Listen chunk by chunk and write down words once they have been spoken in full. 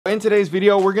In today's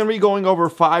video, we're gonna be going over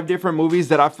 5 different movies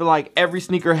that I feel like every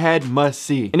sneakerhead must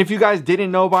see. And if you guys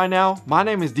didn't know by now, my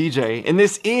name is DJ, and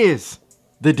this is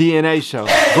the DNA Show.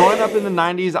 Growing up in the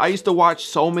 90s, I used to watch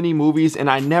so many movies and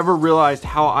I never realized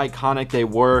how iconic they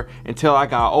were until I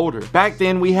got older. Back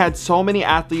then, we had so many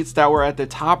athletes that were at the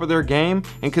top of their game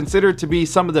and considered to be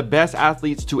some of the best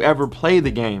athletes to ever play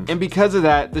the game. And because of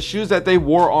that, the shoes that they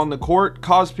wore on the court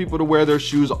caused people to wear their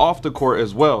shoes off the court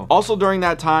as well. Also during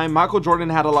that time, Michael Jordan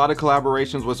had a lot of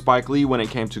collaborations with Spike Lee when it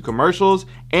came to commercials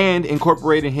and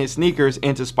incorporating his sneakers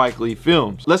into Spike Lee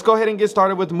films. Let's go ahead and get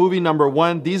started with movie number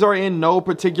 1. These are in no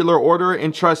particular order,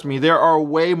 and trust me, there are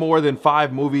way more than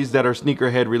 5 movies that are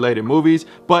sneakerhead related movies,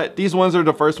 but these ones are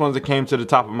the first ones that came to the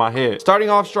top of my head. Starting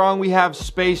off strong, we have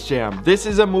Space Jam. This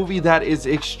is a movie that is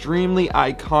extremely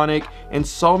iconic and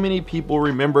so many people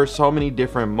remember so many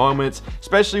different moments,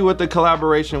 especially with the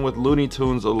collaboration with Looney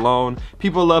Tunes alone.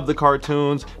 People love the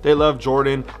cartoons, they love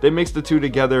Jordan, they mix the two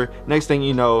together. Next thing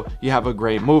you know, you have a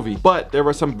great movie. But there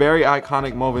were some very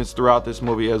iconic moments throughout this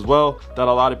movie as well that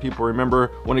a lot of people remember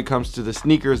when it comes to the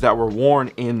sneakers that were worn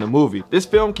in the movie. This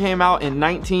film came out in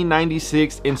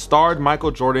 1996 and starred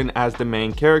Michael Jordan as the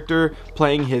main character,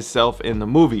 playing himself in the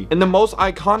movie. And the most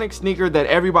iconic sneaker that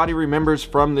everybody remembers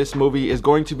from this movie is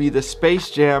going to be the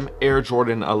Space Jam Air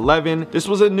Jordan 11. This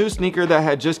was a new sneaker that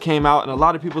had just came out, and a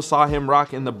lot of people saw him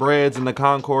rocking the Breads and the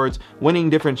Concords, winning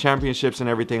different championships and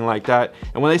everything like that.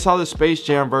 And when they saw the Space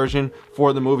Jam version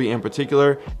for the movie in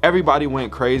particular, everybody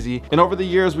went crazy. And over the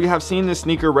years, we have seen this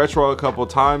sneaker retro a couple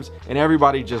times, and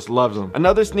everybody just loves them.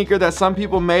 Another sneaker that some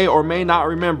people may or may not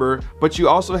remember, but you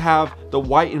also have the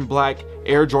white and black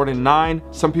Air Jordan 9.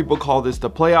 Some people call this the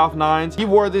playoff 9s. He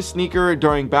wore this sneaker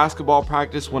during basketball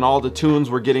practice when all the Toons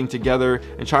were getting together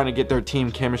and trying to get their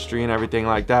team chemistry and everything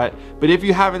like that. But if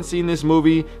you haven't seen this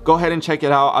movie, go ahead and check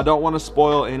it out. I don't want to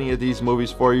spoil any of these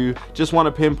movies for you, just want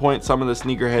to pinpoint some of the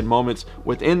sneakerhead moments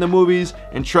within the movies,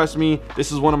 and trust me,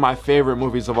 this is one of my favorite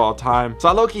movies of all time. So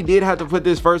I low-key did have to put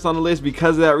this first on the list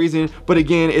because of that reason, but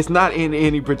again, it's not in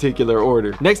any particular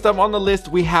order. Next up on the list,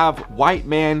 we have White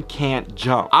Man Can't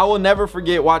Jump. I will never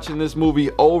forget watching this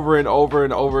movie over and over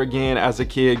and over again as a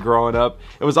kid growing up.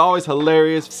 It was always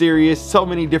hilarious, serious, so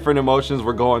many different emotions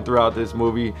were going throughout this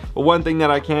movie. But one thing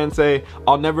that I can say,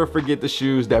 I'll never forget the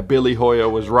shoes that Billy Hoyer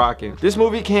was rocking. This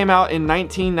movie came out in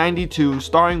 1992,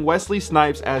 starring Wesley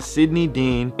Snipes as Sidney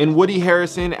Dean and Woody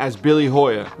Harrelson as Billy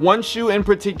Hoyer. One shoe in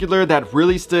particular that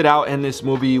really stood out in this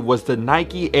movie was the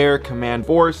Nike Air Command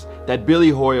Force that Billy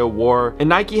Hoyer wore. And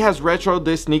Nike has retroed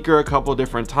this sneaker a couple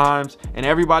different times, and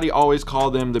everybody always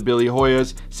called them the Billy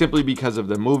Hoyers simply because of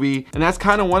the movie, and that's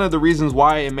kind of one of the reasons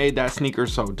why it made that sneaker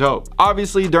so dope.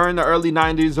 Obviously, during the early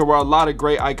 90s, there were a lot of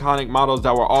great iconic models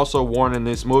that were also worn in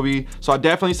this movie, so I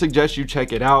definitely suggest you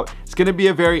check it out. It's going to be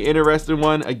a very interesting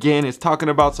one. Again, it's talking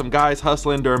about some guys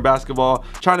hustling during basketball,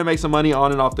 trying to make some money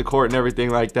on and off the court and everything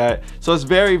like that. So it's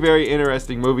very, very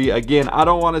interesting movie. Again, I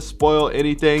don't want to spoil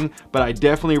anything, but I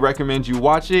definitely recommend you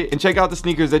watch it and check out the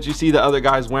sneakers that you see the other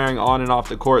guys wearing on and off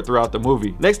the court throughout the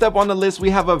movie. Next up on the list, we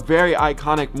have a very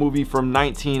iconic movie from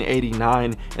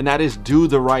 1989, and that is Do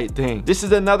the Right Thing. This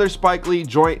is another Spike Lee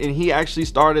joint, and he actually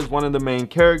starred as one of the main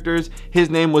characters. His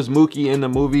name was Mookie in the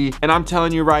movie, and I'm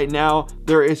telling you right now,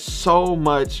 there is so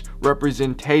much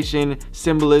representation,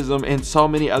 symbolism, and so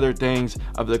many other things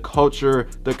of the culture,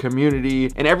 the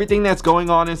community, and everything that's going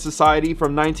on in society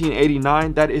from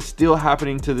 1989 that is still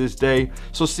happening to this day.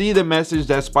 So see the message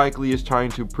that Spike Lee is trying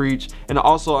to preach, and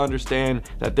also understand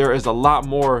that there is a lot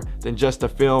more than just the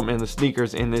film and the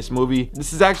sneakers in this movie.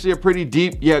 This is actually a pretty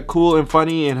deep yet cool and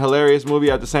funny and hilarious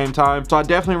movie at the same time, so I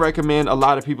definitely recommend a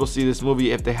lot of people see this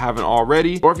movie if they haven't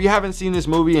already, or if you haven't seen this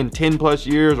movie in 10 plus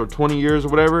years or 20 years or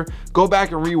whatever, go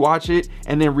back and rewatch it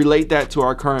and then relate that to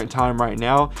our current time right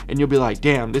now, and you'll be like,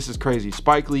 damn, this is crazy.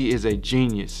 Spike Lee is a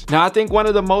genius. Now, I think one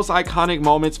of the most iconic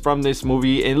moments from this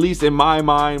movie, at least in my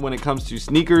mind when it comes to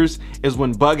sneakers, is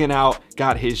when Buggin' Out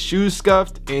got his shoes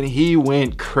scuffed and he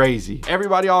went crazy.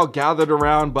 Everybody all gathered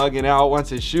around Buggin' Out. Once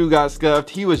his shoe got scuffed,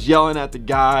 he was yelling at the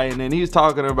guy, and then he was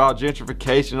talking about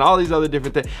gentrification and all these other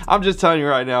different things. I'm just telling you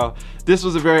right now, this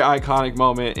was a very iconic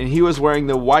moment, and he was wearing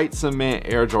the white cement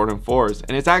Air Jordan 4s.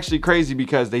 And it's actually crazy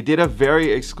because they did a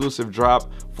very exclusive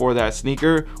drop for that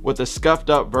sneaker with a scuffed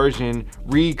up version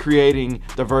recreating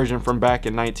the version from back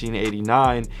in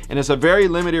 1989, and it's a very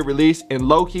limited release, and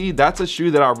low-key that's a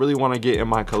shoe that I really want to get in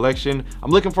my collection.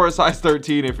 I'm looking for a size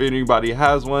 13. If anybody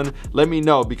has one, let me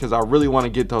know because I really want to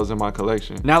get those in my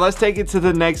collection. Now let's take it to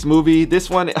the next movie. This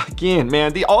one, again,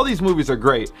 man, all these movies are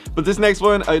great, but this next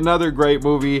one, another great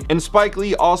movie, and Spike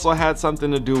Lee also had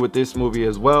something to do with this movie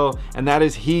as well, and that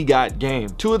is He Got Game.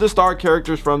 Two of the star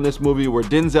characters from this movie were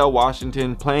Denzel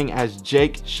Washington playing playing as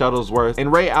Jake Shuttlesworth, and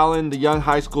Ray Allen, the young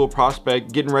high school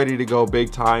prospect getting ready to go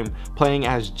big time, playing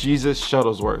as Jesus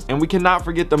Shuttlesworth. And we cannot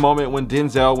forget the moment when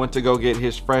Denzel went to go get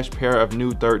his fresh pair of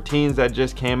new 13s that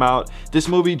just came out. This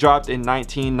movie dropped in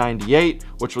 1998,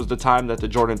 which was the time that the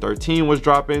Jordan 13 was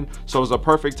dropping, so it was a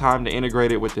perfect time to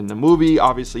integrate it within the movie,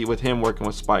 obviously with him working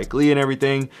with Spike Lee and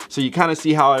everything. So you kind of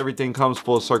see how everything comes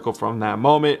full circle from that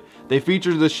moment. They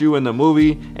featured the shoe in the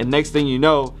movie, and next thing you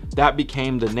know, that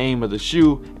became the name of the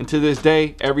shoe. And to this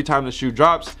day, every time the shoe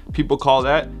drops, people call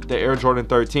that the Air Jordan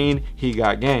 13. He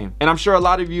got game. And I'm sure a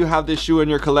lot of you have this shoe in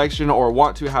your collection or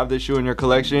want to have this shoe in your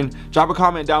collection. Drop a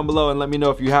comment down below and let me know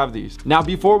if you have these. Now,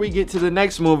 before we get to the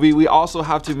next movie, we also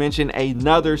have to mention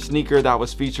another sneaker that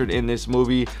was featured in this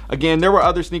movie. Again, there were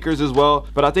other sneakers as well,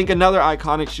 but I think another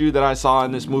iconic shoe that I saw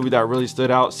in this movie that really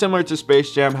stood out, similar to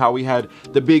Space Jam, how we had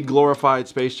the big glorified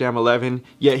Space Jam 11,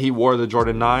 yet he wore the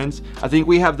Jordan 9s. I think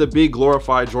we have the big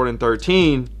glorified Jordan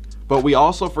 13, but we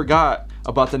also forgot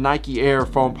about the Nike Air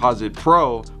Foamposite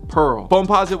Pro Pearl.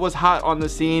 Foamposite was hot on the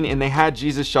scene, and they had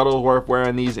Jesus Shuttlesworth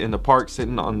wearing these in the park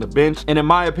sitting on the bench, and in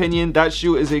my opinion, that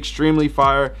shoe is extremely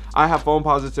fire. I have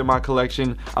Foamposites in my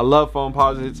collection. I love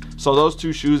Foamposites, so those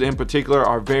two shoes in particular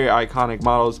are very iconic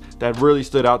models that really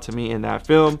stood out to me in that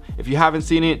film. If you haven't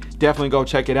seen it, definitely go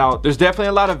check it out. There's definitely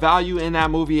a lot of value in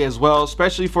that movie as well,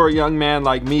 especially for a young man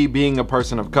like me being a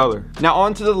person of color. Now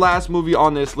on to the last movie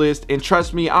on this list, and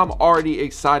trust me, I'm already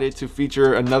excited to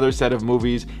feature another set of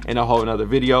movies in a whole nother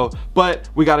video, but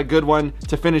we got a good one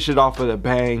to finish it off with a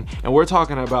bang, and we're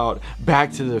talking about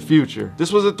Back to the Future.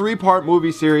 This was a 3-part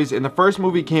movie series, and the first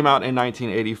movie came out in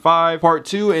 1985, part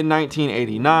 2 in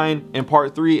 1989, and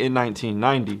part 3 in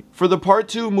 1990. For the part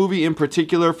 2 movie in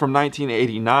particular from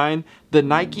 1989, the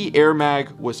Nike Air Mag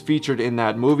was featured in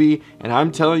that movie, and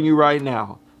I'm telling you right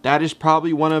now, that is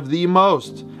probably one of the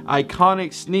most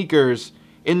iconic sneakers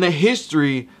in the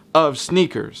history of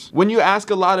sneakers. When you ask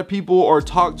a lot of people or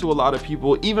talk to a lot of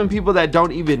people, even people that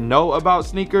don't even know about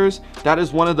sneakers, that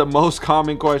is one of the most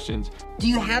common questions. Do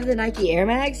you have the Nike Air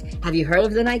Mags? Have you heard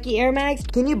of the Nike Air Mags?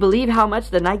 Can you believe how much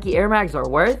the Nike Air Mags are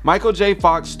worth? Michael J.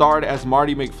 Fox starred as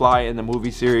Marty McFly in the movie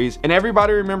series, and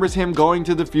everybody remembers him going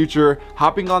to the future,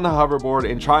 hopping on the hoverboard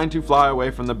and trying to fly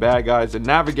away from the bad guys and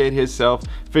navigate himself,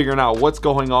 figuring out what's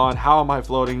going on, how am I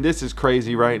floating, this is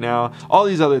crazy right now, all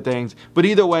these other things. But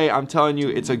either way, I'm telling you,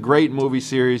 it's a great movie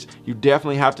series. You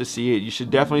definitely have to see it. You should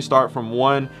definitely start from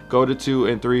 1, go to 2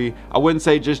 and 3. I wouldn't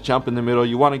say just jump in the middle.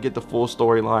 You want to get the full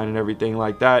storyline and everything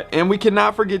like that. And we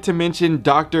cannot forget to mention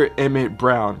Dr. Emmett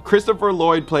Brown. Christopher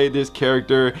Lloyd played this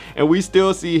character, and we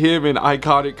still see him in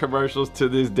iconic commercials to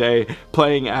this day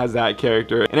playing as that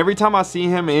character. And every time I see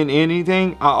him in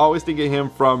anything, I always think of him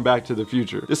from Back to the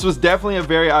Future. This was definitely a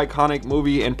very iconic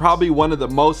movie, and probably one of the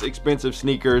most expensive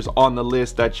sneakers on the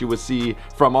list that you would see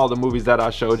from all the movies that I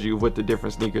showed you with the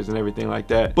different sneakers and everything like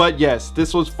that. But yes,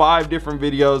 this was 5 different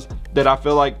videos that I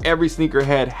feel like every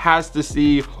sneakerhead has to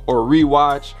see or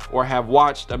rewatch or have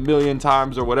watched a million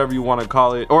times or whatever you want to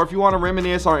call it. Or if you want to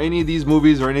reminisce on any of these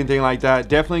movies or anything like that,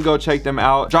 definitely go check them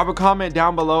out. Drop a comment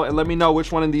down below and let me know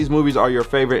which one of these movies are your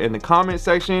favorite in the comment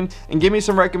section, and give me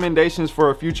some recommendations for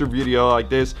a future video like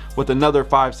this with another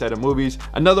 5 set of movies.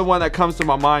 Another one that comes to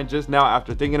my mind just now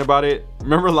after thinking about it,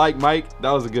 remember Like Mike?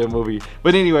 That was a good movie.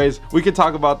 But anyways, we could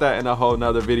talk about that in a whole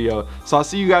nother video. So I'll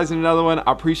see you guys in another one.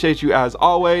 I appreciate you as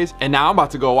always, and now I'm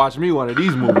about to go watch me one of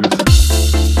these movies.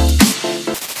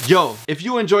 Yo, if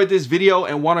you enjoyed this video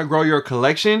and want to grow your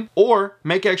collection or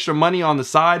make extra money on the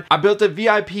side, I built a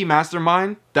VIP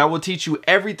mastermind that will teach you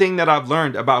everything that I've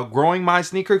learned about growing my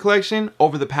sneaker collection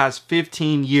over the past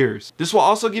 15 years. This will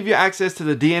also give you access to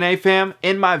the DNA fam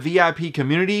in my VIP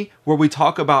community, where we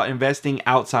talk about investing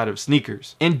outside of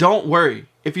sneakers. And don't worry,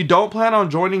 if you don't plan on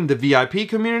joining the VIP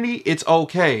community, it's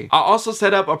okay. I also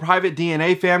set up a private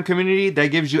DNA fam community that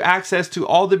gives you access to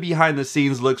all the behind the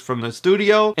scenes looks from the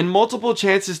studio and multiple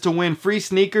chances to win free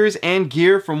sneakers and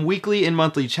gear from weekly and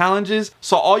monthly challenges.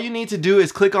 So all you need to do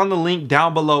is click on the link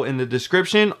down below in the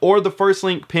description or the first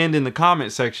link pinned in the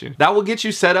comment section. That will get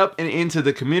you set up and into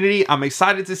the community. I'm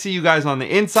excited to see you guys on the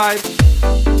inside.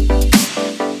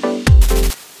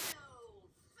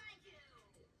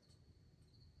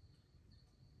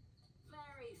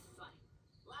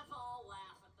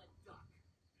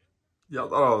 Y'all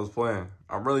thought I was playing.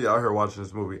 I'm really out here watching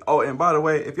this movie. Oh, and by the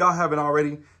way, if y'all haven't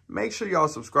already, make sure y'all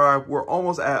subscribe. We're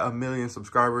almost at 1 million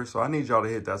subscribers, so I need y'all to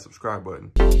hit that subscribe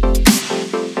button.